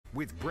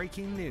with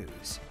breaking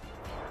news.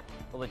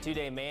 Well, the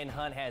two-day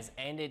manhunt has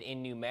ended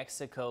in New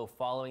Mexico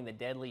following the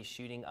deadly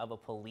shooting of a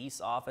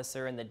police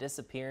officer and the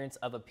disappearance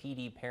of a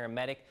PD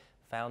paramedic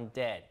found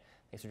dead.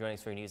 Thanks for joining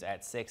us for news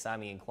at 6.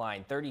 I'm Ian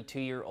Klein.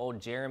 32-year-old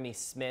Jaremy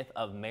Smith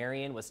of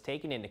Marion was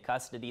taken into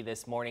custody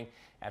this morning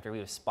after he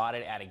was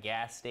spotted at a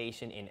gas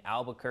station in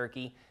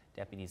Albuquerque.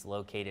 Deputies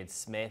located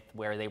Smith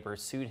where they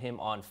pursued him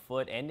on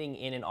foot, ending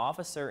in an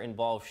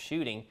officer-involved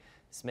shooting.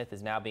 Smith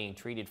is now being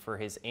treated for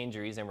his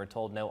injuries, and we're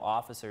told no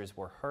officers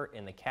were hurt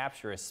in the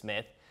capture of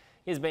Smith.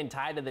 He has been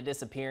tied to the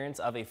disappearance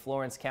of a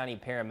Florence County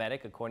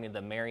paramedic, according to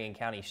the Marion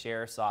County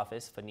Sheriff's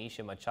Office.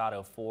 Phonesia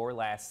Machado-Fore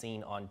last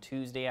seen on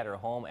Tuesday at her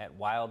home at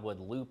Wildwood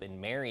Loop in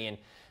Marion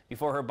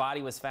before her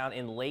body was found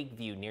in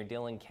Lakeview near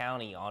Dillon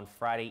County on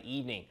Friday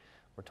evening.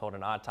 We're told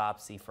an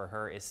autopsy for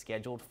her is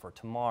scheduled for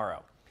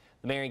tomorrow.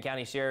 The Marion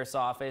County Sheriff's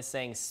Office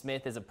saying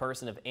Smith is a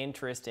person of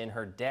interest in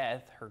her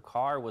death. Her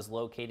car was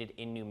located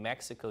in New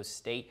Mexico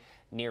State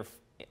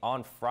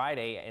on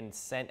Friday and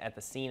sent at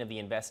the scene of the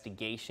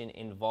investigation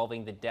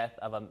involving the death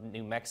of a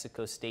New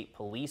Mexico State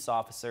police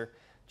officer,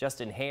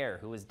 Justin Hare,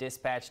 who was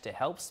dispatched to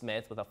help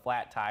Smith with a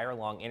flat tire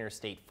along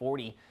Interstate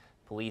 40.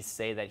 Police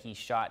say that he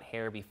shot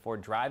Hare before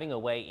driving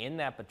away in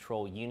that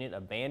patrol unit,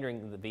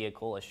 abandoning the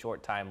vehicle a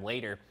short time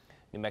later.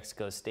 New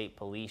Mexico State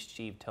Police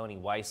Chief Tony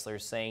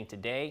Weisler saying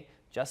today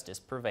justice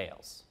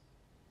prevails.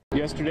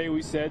 Yesterday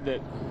we said that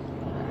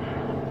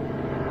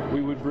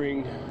we would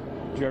bring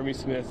Jaremy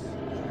Smith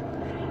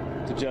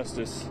to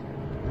justice,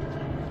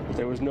 that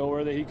there was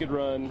nowhere that he could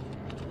run,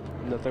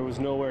 and that there was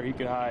nowhere he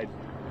could hide.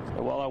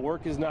 And while our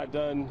work is not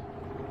done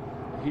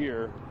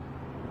here,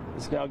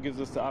 this now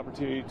gives us the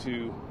opportunity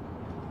to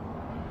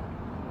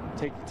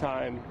take the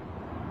time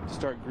to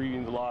start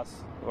grieving the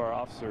loss of our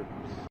officer.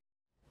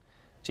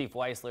 Chief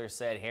Weisler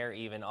said Hare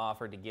even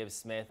offered to give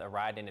Smith a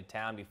ride into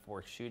town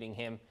before shooting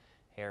him.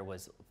 Hare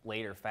was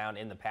later found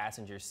in the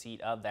passenger seat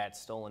of that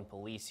stolen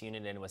police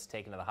unit and was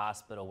taken to the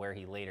hospital where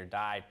he later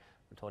died.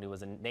 We're told he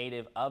was a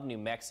native of New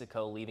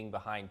Mexico, leaving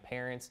behind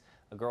parents,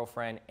 a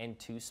girlfriend, and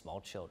 2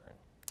 small children.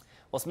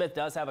 Well, Smith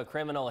does have a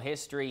criminal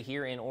history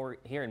here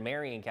in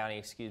Marion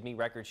County,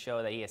 Records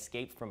show that he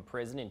escaped from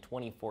prison in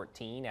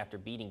 2014 after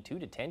beating 2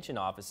 detention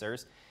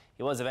officers.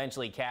 He was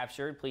eventually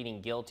captured,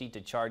 pleading guilty to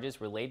charges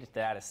related to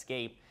that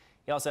escape.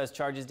 He also has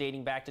charges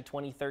dating back to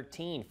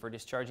 2013 for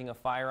discharging a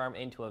firearm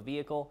into a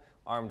vehicle,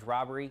 armed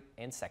robbery,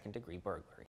 and second-degree burglary.